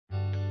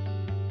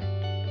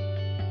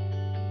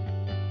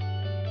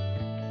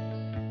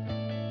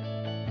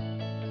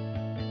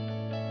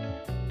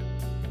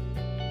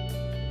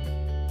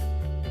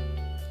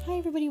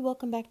Everybody,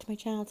 welcome back to my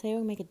channel. Today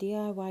we'll make a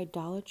DIY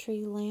Dollar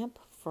Tree lamp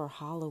for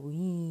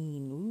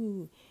Halloween.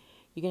 Ooh.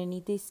 You're going to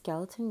need these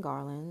skeleton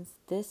garlands,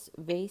 this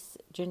vase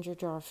ginger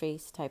jar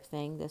face type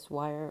thing, this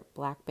wire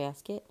black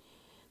basket,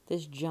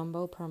 this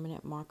jumbo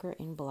permanent marker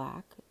in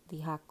black,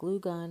 the hot glue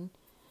gun,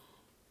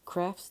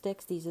 craft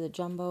sticks, these are the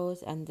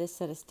jumbos, and this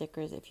set of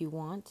stickers if you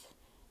want.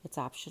 It's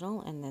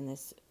optional, and then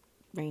this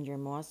reindeer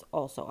moss,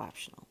 also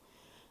optional.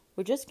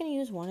 We're just going to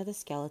use one of the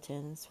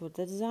skeletons. So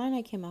the design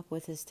I came up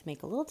with is to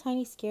make a little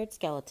tiny scared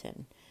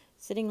skeleton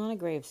sitting on a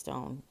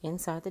gravestone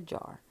inside the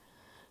jar.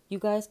 You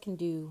guys can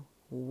do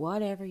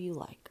whatever you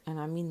like, and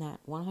I mean that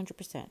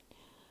 100%.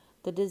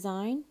 The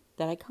design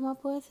that I come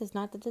up with is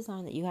not the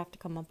design that you have to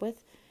come up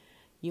with.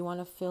 You want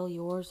to fill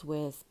yours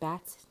with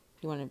bats,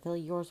 you want to fill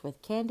yours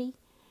with candy,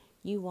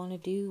 you want to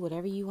do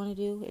whatever you want to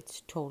do.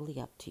 It's totally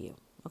up to you,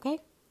 okay?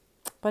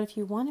 But if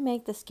you want to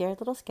make the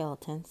scared little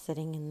skeleton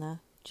sitting in the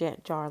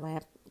jar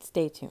lamp,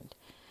 stay tuned.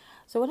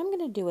 So what I'm going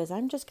to do is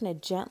I'm just going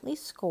to gently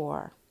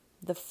score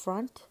the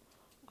front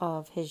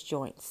of his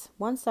joints,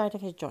 one side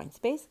of his joints,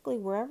 basically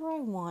wherever I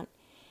want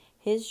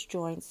his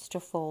joints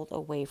to fold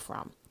away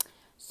from.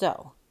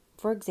 So,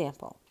 for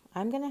example,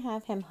 I'm going to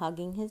have him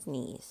hugging his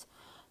knees.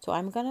 So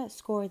I'm going to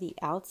score the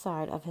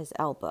outside of his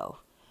elbow,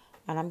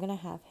 and I'm going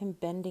to have him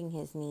bending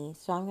his knees.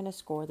 So I'm going to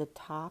score the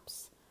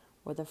tops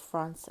or the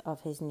fronts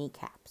of his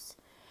kneecaps.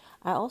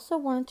 I also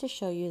wanted to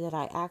show you that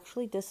I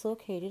actually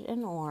dislocated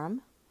an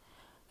arm.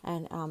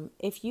 And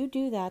if you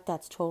do that,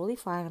 that's totally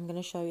fine. I'm going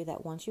to show you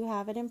that once you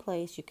have it in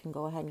place, you can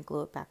go ahead and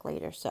glue it back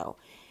later. So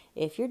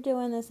if you're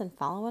doing this and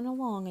following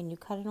along and you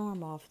cut an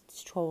arm off,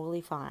 it's totally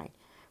fine.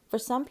 For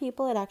some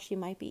people, it actually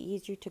might be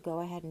easier to go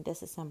ahead and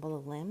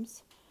disassemble the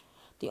limbs.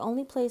 The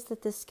only place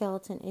that this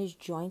skeleton is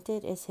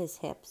jointed is his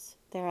hips.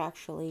 They're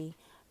actually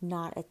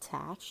not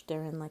attached.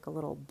 They're in like a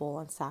little ball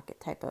and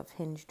socket type of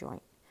hinge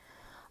joint.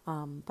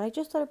 But I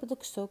just thought it would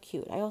look so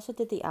cute. I also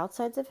did the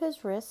outsides of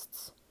his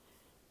wrists.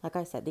 Like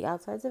I said, the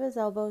outsides of his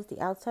elbows, the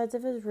outsides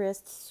of his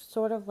wrists,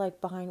 sort of like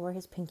behind where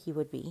his pinky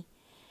would be,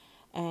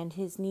 and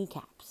his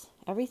kneecaps.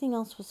 Everything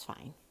else was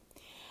fine.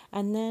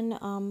 And then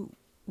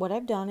what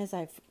I've done is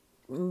I've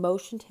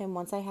motioned him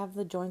once I have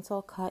the joints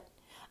all cut.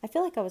 I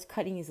feel like I was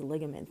cutting his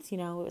ligaments, you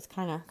know, it was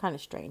kind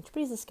of strange. But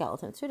he's a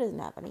skeleton, so he doesn't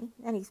have any.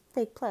 And he's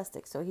fake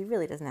plastic, so he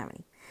really doesn't have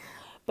any.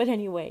 But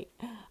anyway,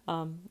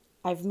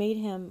 I've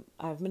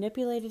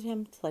manipulated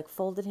him to like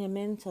folded him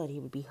in so that he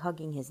would be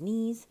hugging his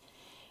knees.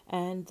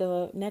 And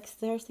the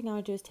first thing I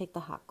would do is take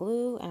the hot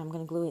glue, and I'm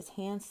going to glue his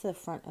hands to the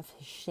front of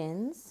his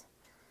shins.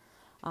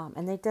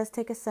 And it does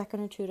take a second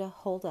or two to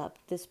hold up.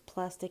 This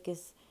plastic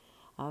is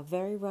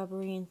very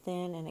rubbery and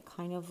thin, and it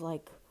kind of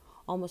like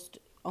almost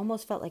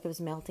felt like it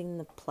was melting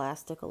the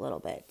plastic a little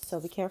bit. So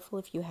be careful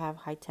if you have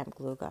high temp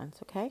glue guns,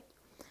 okay?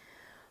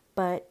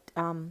 But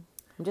I'm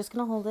just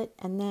going to hold it,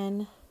 and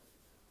then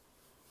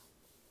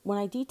when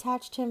I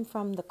detached him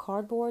from the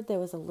cardboard, there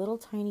was a little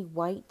tiny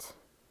white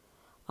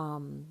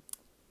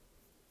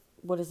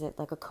what is it,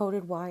 like a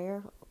coated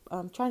wire?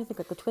 I'm trying to think,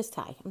 like a twist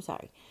tie, I'm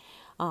sorry,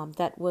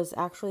 that was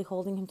actually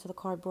holding him to the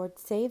cardboard.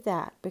 Save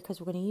that,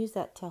 because we're going to use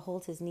that to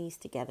hold his knees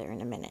together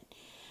in a minute,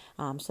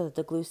 so that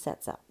the glue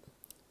sets up.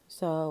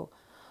 So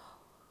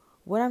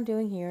what I'm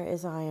doing here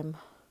is I am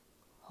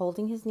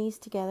holding his knees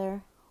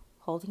together,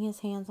 holding his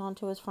hands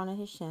onto his front of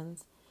his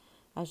shins,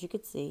 as you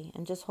could see,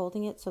 and just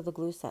holding it so the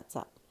glue sets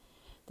up.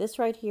 This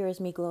right here is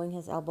me gluing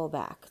his elbow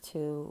back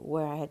to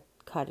where I had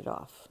cut it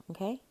off,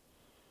 okay?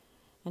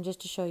 And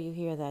just to show you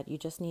here that you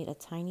just need a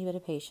tiny bit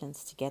of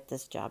patience to get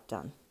this job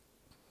done.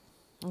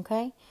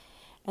 Okay?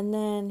 And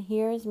then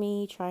here's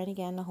me trying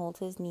again to hold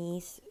his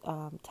knees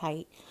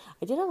tight.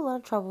 I did have a lot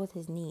of trouble with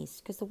his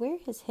knees because the way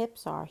his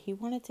hips are, he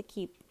wanted to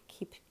keep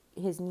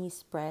his knees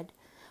spread,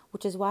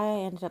 which is why I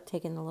ended up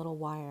taking the little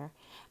wire.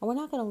 And we're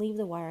not going to leave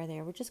the wire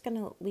there. We're just going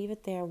to leave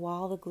it there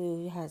while the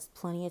glue has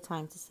plenty of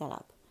time to set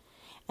up.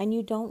 And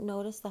you don't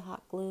notice the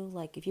hot glue.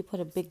 Like if you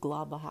put a big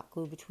glob of hot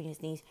glue between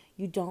his knees,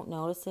 you don't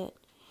notice it.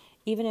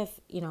 Even if,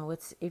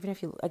 even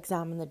if you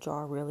examine the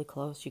jar really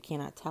close, you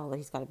cannot tell that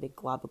he's got a big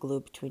glob of glue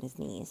between his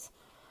knees.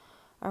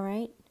 All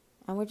right?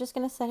 And we're just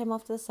going to set him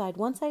off to the side.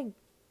 Once I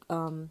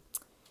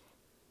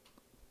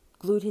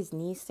glued his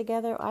knees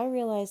together, I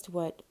realized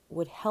what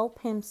would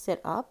help him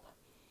sit up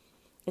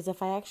is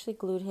if I actually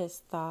glued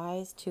his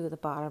thighs to the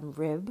bottom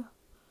rib.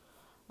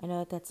 I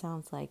know that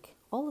sounds like,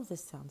 all of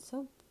this sounds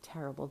so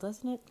terrible,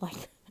 doesn't it?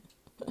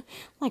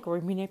 Like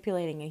we're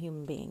manipulating a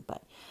human being,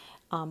 but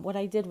what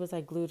I did was I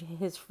glued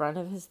his front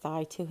of his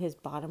thigh to his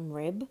bottom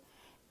rib,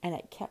 and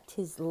it kept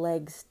his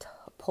legs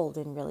pulled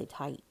in really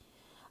tight.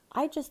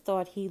 I just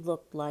thought he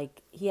looked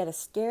like he had a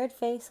scared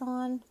face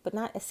on, but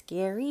not a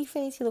scary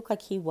face. He looked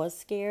like he was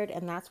scared,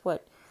 and that's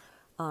what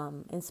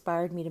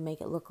inspired me to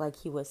make it look like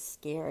he was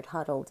scared,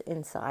 huddled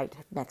inside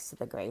next to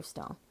the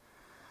gravestone.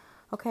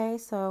 Okay,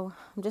 so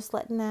I'm just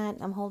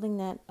I'm holding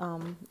that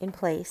in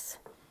place.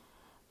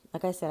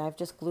 Like I said, I've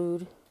just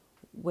glued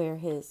where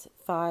his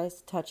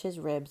thighs touch his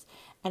ribs,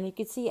 and you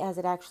can see as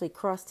it actually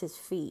crossed his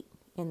feet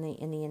in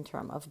the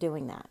interim of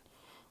doing that,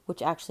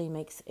 which actually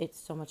makes it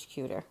so much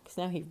cuter because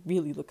now he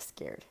really looks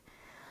scared.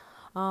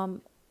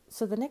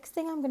 So the next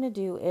thing I'm going to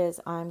do is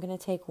I'm going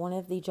to take one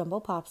of the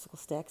jumbo popsicle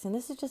sticks, and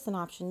this is just an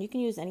option. You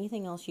can use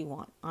anything else you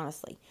want,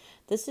 honestly.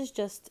 This is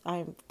just,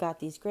 I've got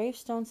these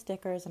gravestone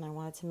stickers, and I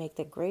wanted to make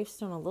the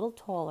gravestone a little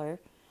taller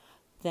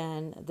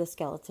than the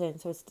skeleton,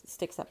 so it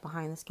sticks up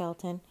behind the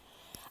skeleton.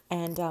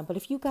 And but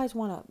if you guys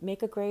want to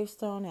make a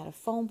gravestone out of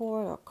foam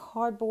board or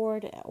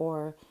cardboard,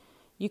 or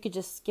you could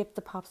just skip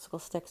the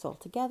popsicle sticks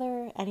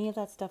altogether, any of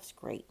that stuff's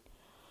great.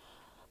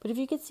 But if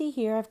you can see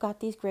here, I've got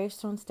these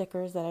gravestone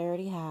stickers that I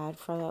already had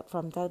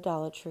from the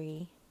Dollar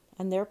Tree,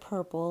 and they're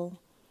purple.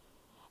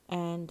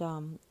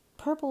 And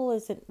purple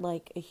isn't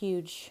like a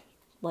huge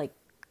big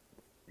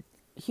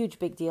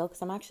deal,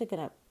 because I'm actually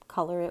going to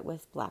color it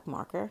with black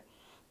marker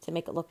to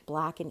make it look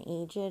black and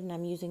aged. And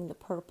I'm using the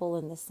purple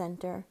in the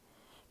center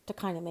to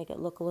kind of make it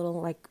look a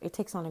little like it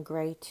takes on a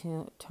gray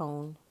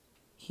tone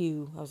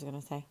hue, I was going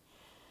to say.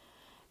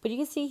 But you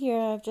can see here,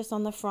 I've just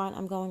on the front,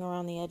 I'm going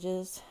around the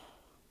edges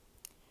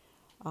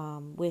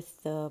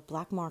with the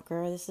black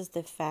marker. This is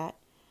the fat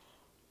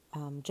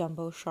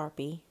jumbo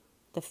Sharpie,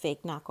 the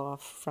fake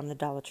knockoff from the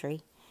Dollar Tree.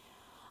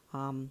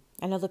 I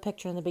know the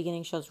picture in the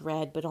beginning shows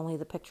red, but only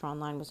the picture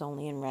online was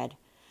only in red.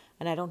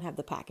 And I don't have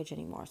the package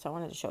anymore, so I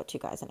wanted to show it to you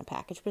guys in a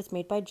package. But it's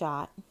made by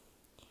Jot.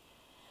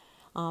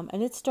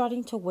 And it's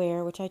starting to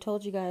wear, which I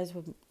told you guys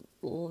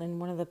in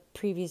one of the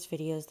previous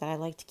videos that I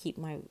like to keep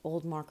my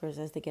old markers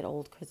as they get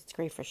old, because it's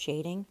great for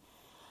shading.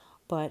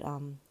 But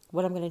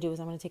what I'm going to do is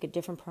I'm going to take a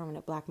different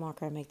permanent black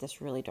marker and make this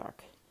really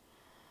dark.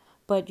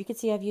 But you can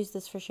see I've used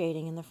this for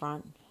shading in the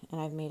front, and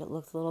I've made it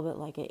look a little bit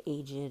like an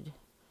aged,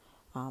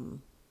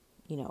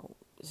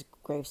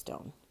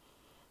 gravestone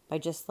by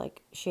just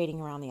like shading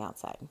around the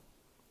outside.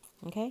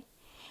 Okay?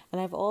 And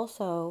I've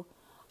also,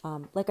 I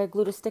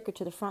glued a sticker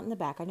to the front and the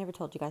back. I never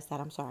told you guys that.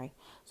 I'm sorry.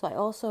 So I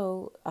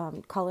also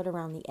colored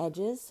around the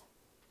edges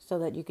so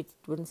that you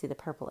wouldn't see the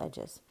purple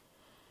edges.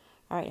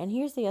 All right, and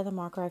here's the other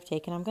marker I've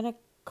taken. I'm going to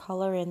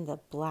color in the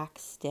black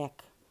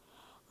stick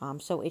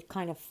so it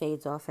kind of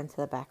fades off into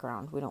the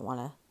background. We don't want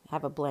to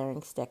have a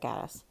blaring stick at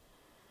us.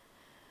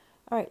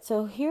 All right,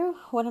 so here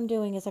what I'm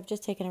doing is I've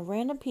just taken a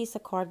random piece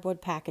of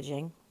cardboard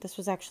packaging. This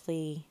was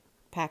actually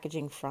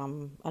packaging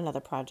from another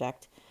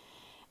project.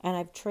 And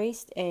I've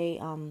traced a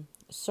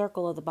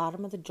circle at the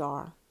bottom of the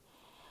jar.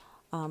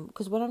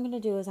 Because what I'm going to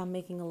do is I'm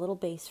making a little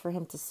base for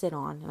him to sit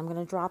on. And I'm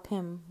going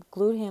to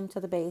glue him to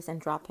the base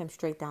and drop him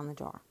straight down the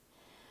jar.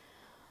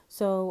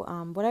 So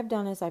what I've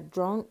done is I've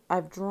drawn,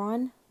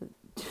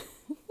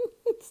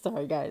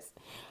 sorry guys,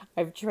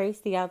 I've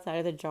traced the outside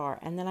of the jar,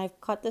 and then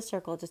I've cut the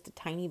circle just a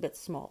tiny bit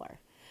smaller,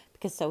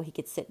 because so he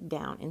could sit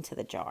down into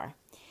the jar.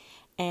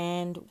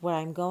 And what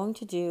I'm going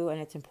to do, and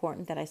it's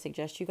important that I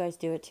suggest you guys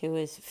do it too,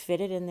 is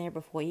fit it in there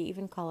before you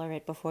even color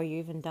it, before you're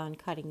even done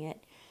cutting it.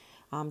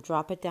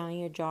 Drop it down in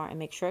your jar and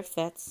make sure it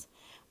fits,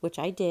 which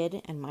I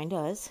did, and mine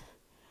does.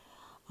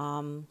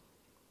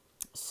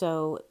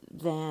 So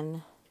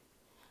then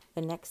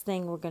the next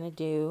thing we're going to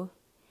do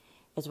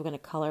is we're going to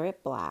color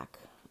it black.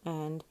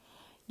 And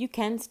you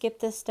can skip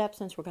this step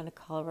since we're going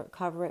to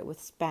cover it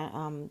with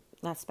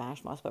not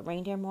Spanish moss, but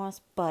reindeer moss.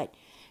 But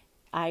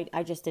I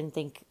just didn't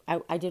think,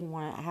 I didn't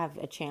want to have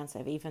a chance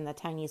of even the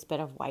tiniest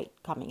bit of white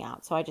coming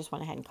out. So I just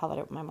went ahead and colored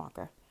it with my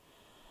marker.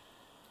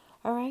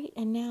 All right,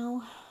 and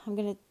now I'm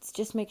going to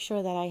just make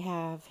sure that I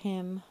have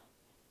him,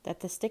 that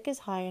the stick is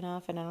high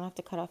enough and I don't have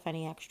to cut off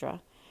any extra.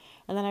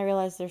 And then I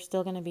realized there's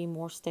still going to be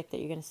more stick that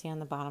you're going to see on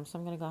the bottom. So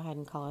I'm going to go ahead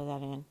and color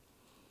that in.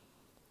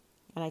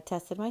 And I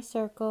tested my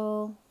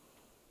circle.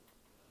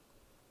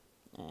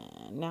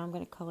 And now I'm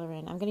going to color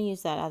in. I'm going to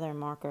use that other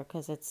marker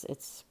because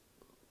it's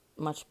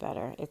much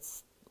better.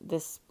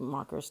 This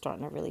marker is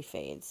starting to really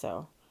fade.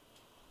 So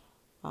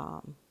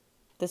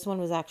this one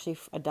was actually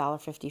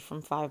 $1.50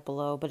 from Five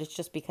Below, but it's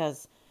just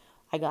because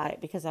I got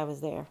it because I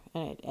was there,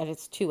 and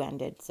it's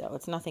two-ended, so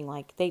it's nothing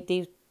like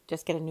they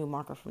just get a new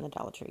marker from the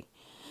Dollar Tree.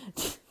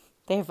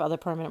 They have other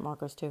permanent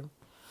markers too.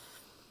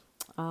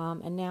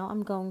 And now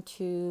I'm going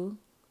to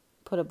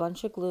put a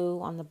bunch of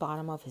glue on the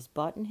bottom of his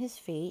butt and his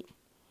feet.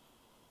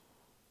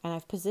 And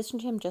I've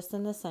positioned him just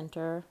in the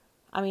center.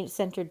 I mean,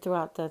 centered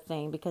throughout the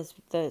thing because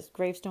the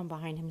gravestone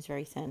behind him is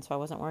very thin, so I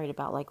wasn't worried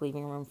about like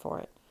leaving room for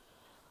it.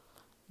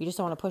 You just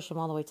don't want to push him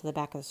all the way to the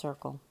back of the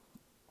circle.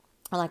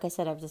 And like I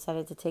said, I've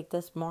decided to take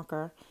this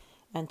marker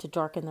and to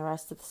darken the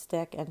rest of the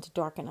stick and to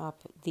darken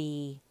up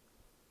the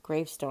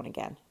gravestone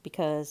again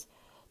because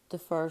the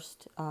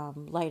first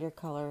lighter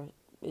color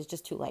is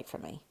just too light for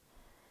me.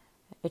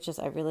 It's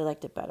just, I really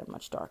liked it better,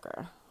 much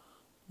darker.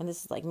 And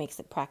this is like, makes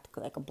it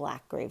practically like a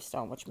black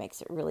gravestone, which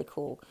makes it really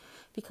cool.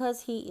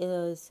 Because he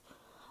is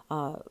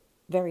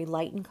very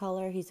light in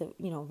color, he's a,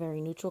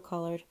 very neutral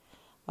colored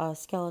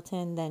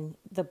skeleton, then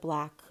the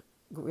black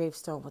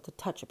gravestone with a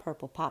touch of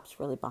purple pops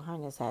really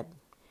behind his head.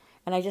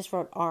 And I just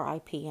wrote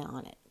R.I.P.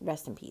 on it,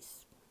 rest in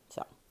peace.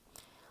 So,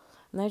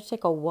 and then I just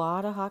take a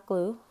wad of hot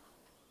glue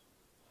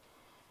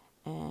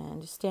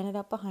and just stand it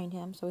up behind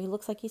him so he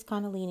looks like he's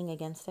kind of leaning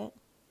against it.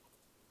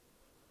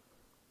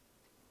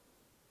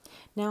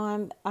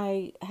 Now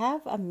I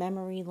have a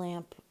memory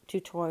lamp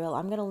tutorial.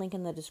 I'm going to link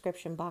in the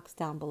description box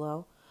down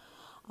below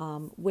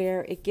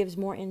where it gives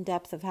more in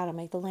depth of how to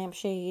make the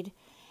lampshade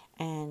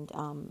and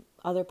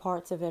other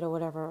parts of it or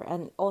whatever.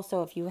 And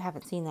also, if you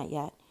haven't seen that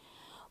yet,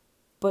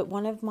 but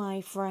one of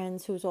my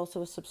friends who's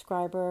also a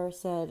subscriber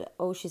said,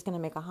 oh, she's going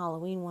to make a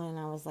Halloween one. And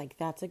I was like,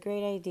 that's a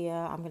great idea.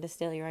 I'm going to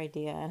steal your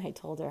idea. And I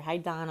told her, hi,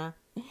 Donna.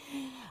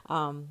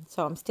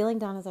 So I'm stealing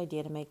Donna's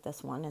idea to make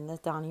this one. And this,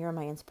 Donna, you're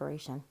my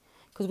inspiration.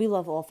 Because we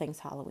love all things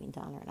Halloween,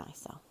 Donna and I.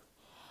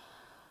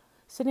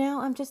 So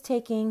now I'm just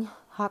taking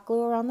hot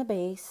glue around the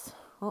base.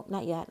 Oh,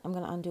 not yet. I'm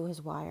going to undo his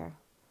wire.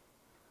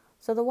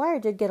 So the wire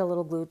did get a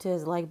little glued to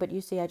his leg. But you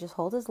see, I just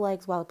hold his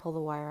legs while I pull the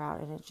wire out.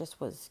 And it just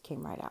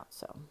came right out.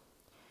 So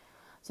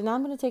now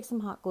I'm going to take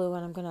some hot glue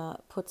and I'm going to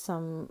put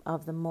some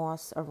of the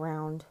moss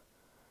around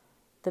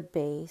the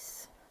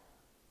base.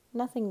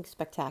 Nothing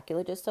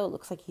spectacular, just so it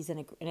looks like he's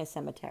in a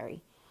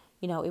cemetery.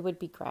 You know, it would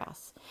be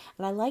grass.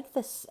 And I like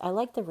this. I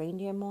like the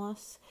reindeer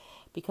moss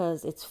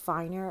because it's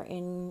finer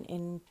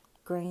in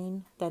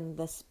grain than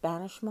the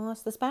Spanish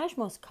moss. The Spanish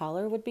moss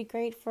color would be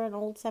great for an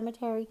old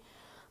cemetery,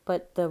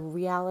 but the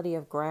reality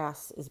of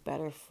grass is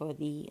better for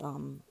the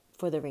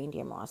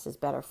reindeer moss is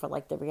better for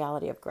like the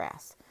reality of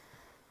grass.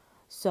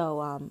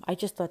 So I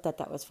just thought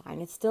that was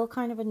fine. It's still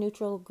kind of a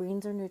neutral.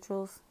 Greens are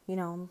neutrals. You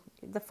know,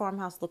 the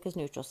farmhouse look is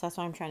neutral. So that's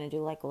why I'm trying to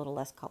do like a little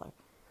less color.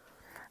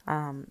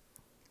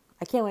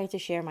 I can't wait to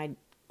share my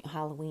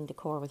Halloween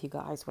decor with you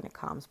guys when it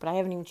comes. But I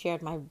haven't even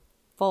shared my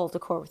fall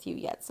decor with you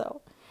yet.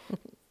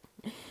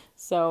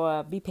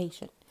 So be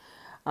patient.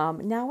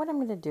 Now what I'm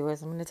going to do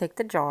is I'm going to take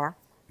the jar.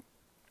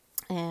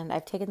 And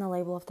I've taken the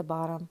label off the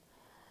bottom.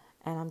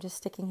 And I'm just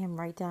sticking him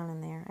right down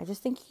in there. I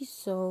just think he's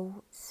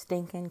so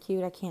stinking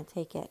cute. I can't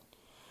take it.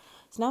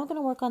 So now I'm going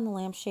to work on the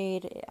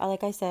lampshade.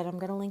 Like I said, I'm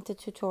going to link the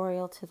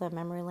tutorial to the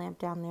memory lamp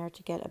down there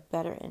to get a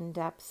better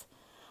in-depth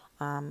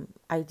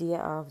idea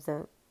of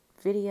the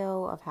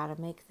video of how to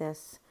make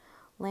this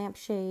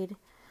lampshade.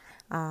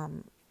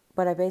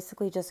 But I'm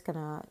basically just going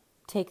to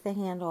take the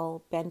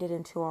handle, bend it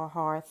into the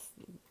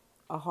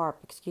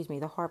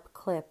harp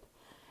clip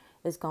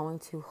is going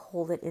to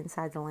hold it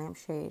inside the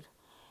lampshade.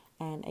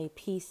 And a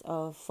piece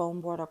of foam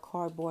board or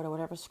cardboard or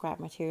whatever scrap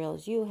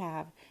materials you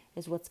have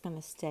is what's going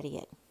to steady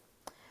it.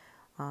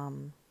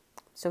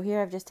 So here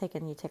I've just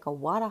taken, you take a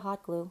wad of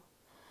hot glue.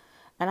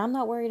 And I'm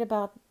not worried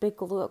about big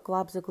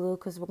globs of glue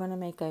because we're going to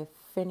make a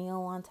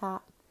finial on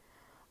top.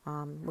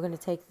 We're going to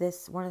take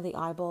this, one of the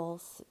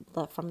eyeballs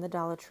from the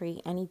Dollar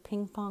Tree, any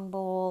ping pong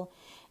ball,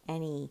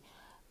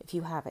 if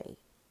you have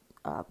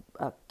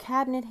a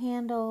cabinet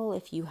handle,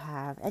 if you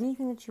have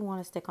anything that you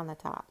want to stick on the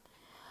top.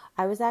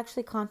 I was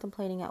actually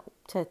contemplating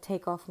to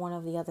take off one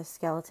of the other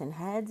skeleton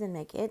heads and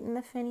make it in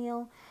the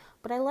finial.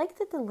 But I like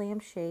that the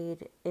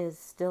lampshade is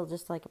still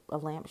just like a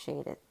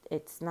lampshade.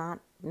 It's not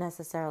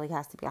necessarily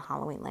has to be a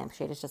Halloween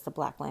lampshade. It's just a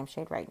black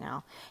lampshade right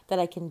now that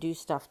I can do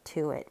stuff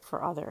to it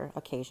for other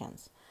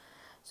occasions.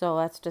 So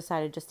let's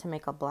decided just to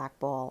make a black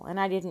ball. And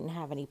I didn't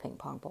have any ping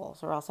pong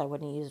balls or else I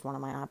wouldn't have used one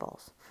of my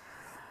eyeballs.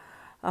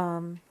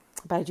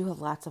 But I do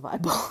have lots of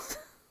eyeballs.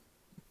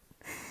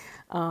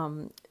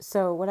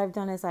 So what I've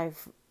done is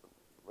I've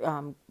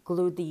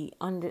glued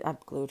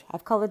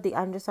I've colored the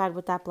underside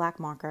with that black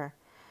marker.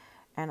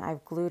 And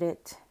I've glued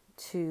it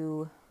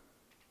to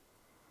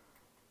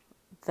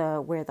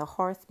where the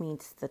hearth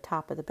meets the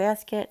top of the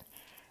basket.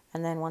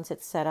 And then once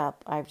it's set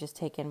up, I've just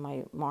taken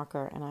my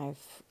marker and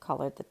I've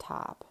colored the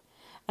top.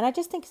 And I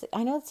just think,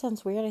 I know it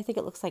sounds weird. I think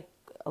it looks like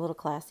a little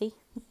classy.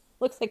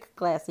 Looks like a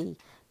classy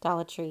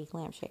Dollar Tree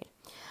lampshade.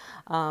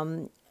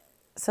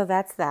 So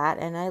that's that.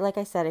 And like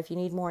I said, if you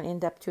need more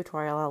in-depth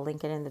tutorial, I'll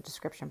link it in the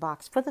description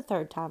box. For the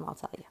third time, I'll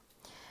tell you.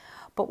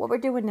 But what we're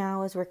doing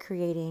now is we're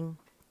creating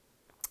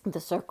the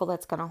circle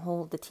that's going to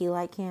hold the tea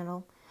light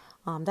candle.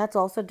 That's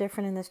also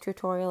different in this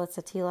tutorial. It's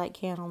a tea light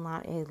candle,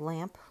 not a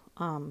lamp,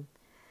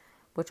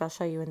 which I'll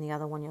show you in the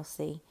other one you'll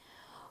see.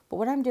 But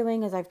what I'm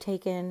doing is I've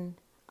taken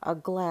a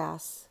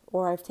glass,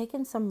 or I've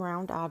taken some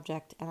round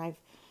object, and I've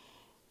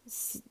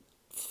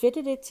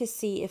fitted it to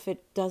see if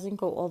it doesn't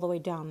go all the way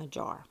down the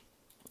jar.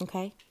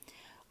 Okay?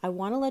 I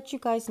want to let you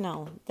guys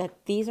know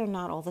that these are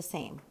not all the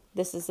same.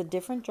 This is a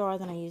different jar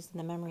than I used in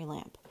the memory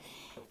lamp.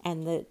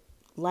 And the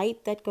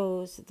light that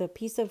goes, the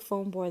piece of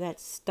foam board that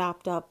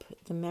stopped up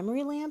the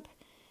memory lamp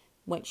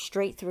went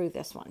straight through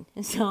this one.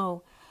 And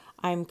so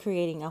I'm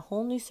creating a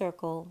whole new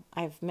circle.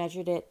 I've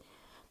measured it.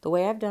 The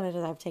way I've done it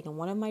is I've taken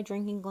one of my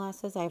drinking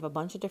glasses. I have a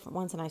bunch of different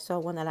ones, and I saw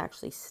one that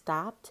actually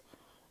stopped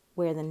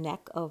where the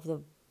neck of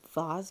the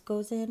vase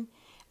goes in,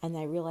 and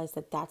I realized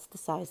that that's the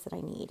size that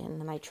I need.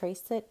 And then I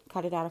traced it,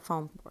 cut it out of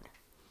foam board.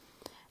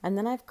 And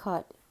then I've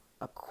cut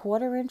a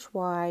 1/4 inch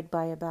wide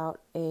by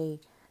about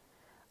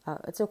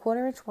it's a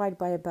 1/4 inch wide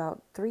by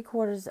about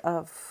 3/4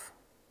 of,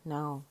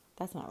 no,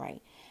 that's not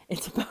right.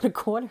 It's about a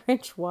 1/4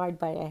 inch wide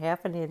by a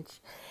 1/2 inch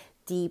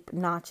deep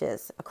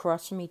notches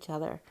across from each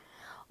other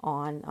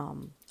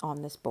on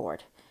this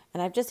board.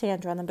 And I've just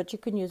hand drawn them, but you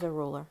can use a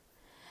ruler.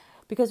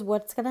 Because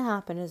what's going to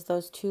happen is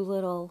those two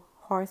little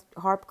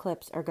harp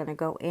clips are going to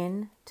go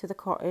into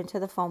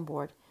the foam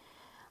board.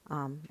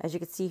 As you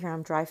can see here,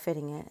 I'm dry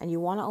fitting it, and you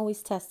want to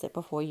always test it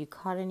before you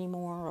cut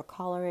anymore or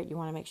color it. You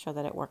want to make sure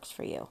that it works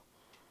for you.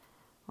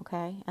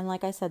 Okay, and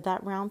like I said,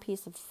 that round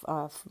piece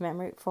of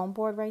memory foam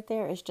board right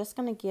there is just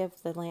going to give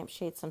the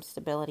lampshade some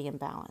stability and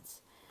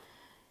balance.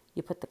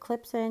 You put the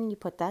clips in, you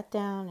put that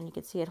down, and you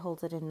can see it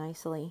holds it in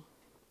nicely.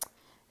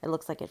 It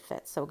looks like it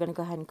fits. So we're going to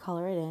go ahead and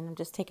color it in. I'm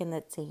just taking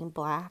that same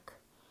black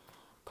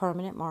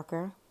permanent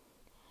marker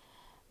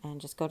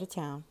and just go to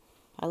town.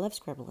 I love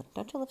scribbling.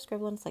 Don't you love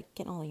scribbling? It's like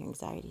getting all your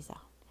anxieties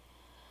out.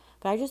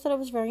 But I just thought it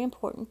was very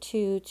important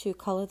to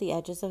color the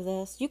edges of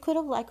this. I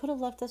could have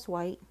left this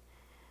white.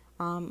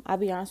 I'll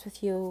be honest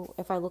with you,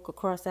 if I look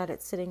across at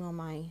it sitting on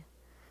my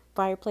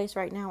fireplace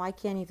right now, I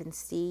can't even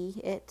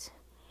see it.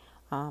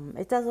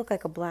 It does look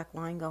like a black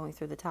line going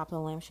through the top of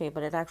the lampshade,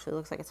 but it actually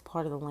looks like it's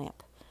part of the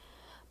lamp.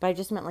 But I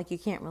just meant like you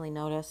can't really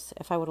notice.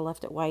 If I would have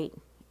left it white,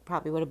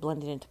 probably would have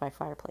blended into my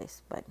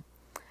fireplace. But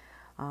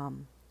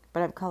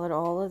I've colored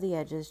all of the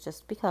edges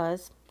just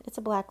because it's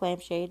a black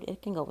lampshade.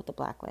 It can go with the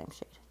black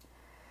lampshade.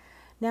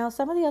 Now,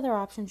 some of the other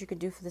options you could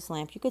do for this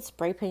lamp, you could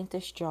spray paint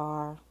this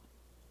jar.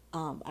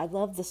 I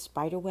love the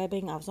spider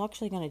webbing. I was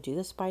actually going to do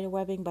the spider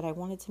webbing, but I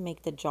wanted to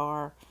make the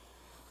jar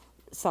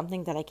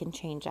something that I can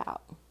change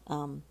out.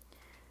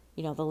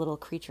 You know, the little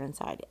creature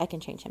inside. I can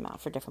change him out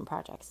for different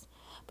projects.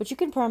 But you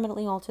can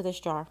permanently alter this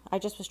jar. I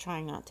just was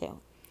trying not to.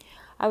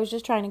 I was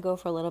just trying to go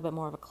for a little bit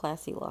more of a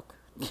classy look.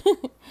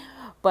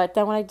 But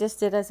then what I just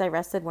did is I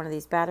rested one of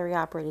these battery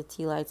operated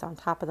tea lights on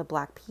top of the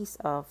black piece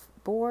of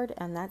board,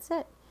 and that's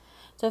it.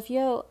 So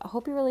I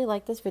hope you really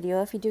like this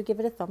video. If you do, give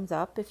it a thumbs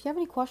up. If you have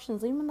any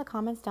questions, leave them in the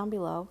comments down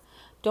below.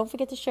 Don't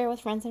forget to share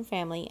with friends and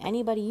family.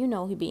 Anybody you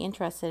know who'd be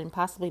interested in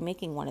possibly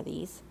making one of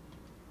these.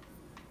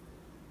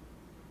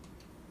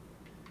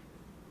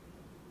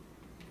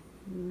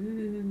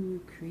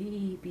 Ooh,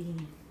 creepy.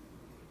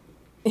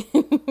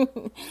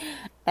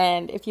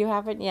 And if you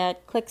haven't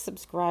yet, click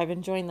subscribe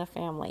and join the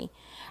family.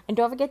 And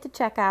don't forget to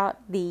check out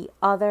the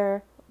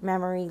other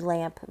memory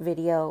lamp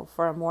video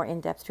for a more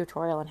in-depth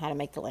tutorial on how to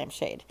make the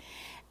lampshade.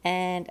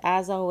 And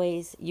as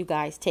always, you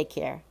guys take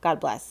care. God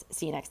bless.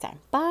 See you next time.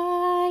 Bye.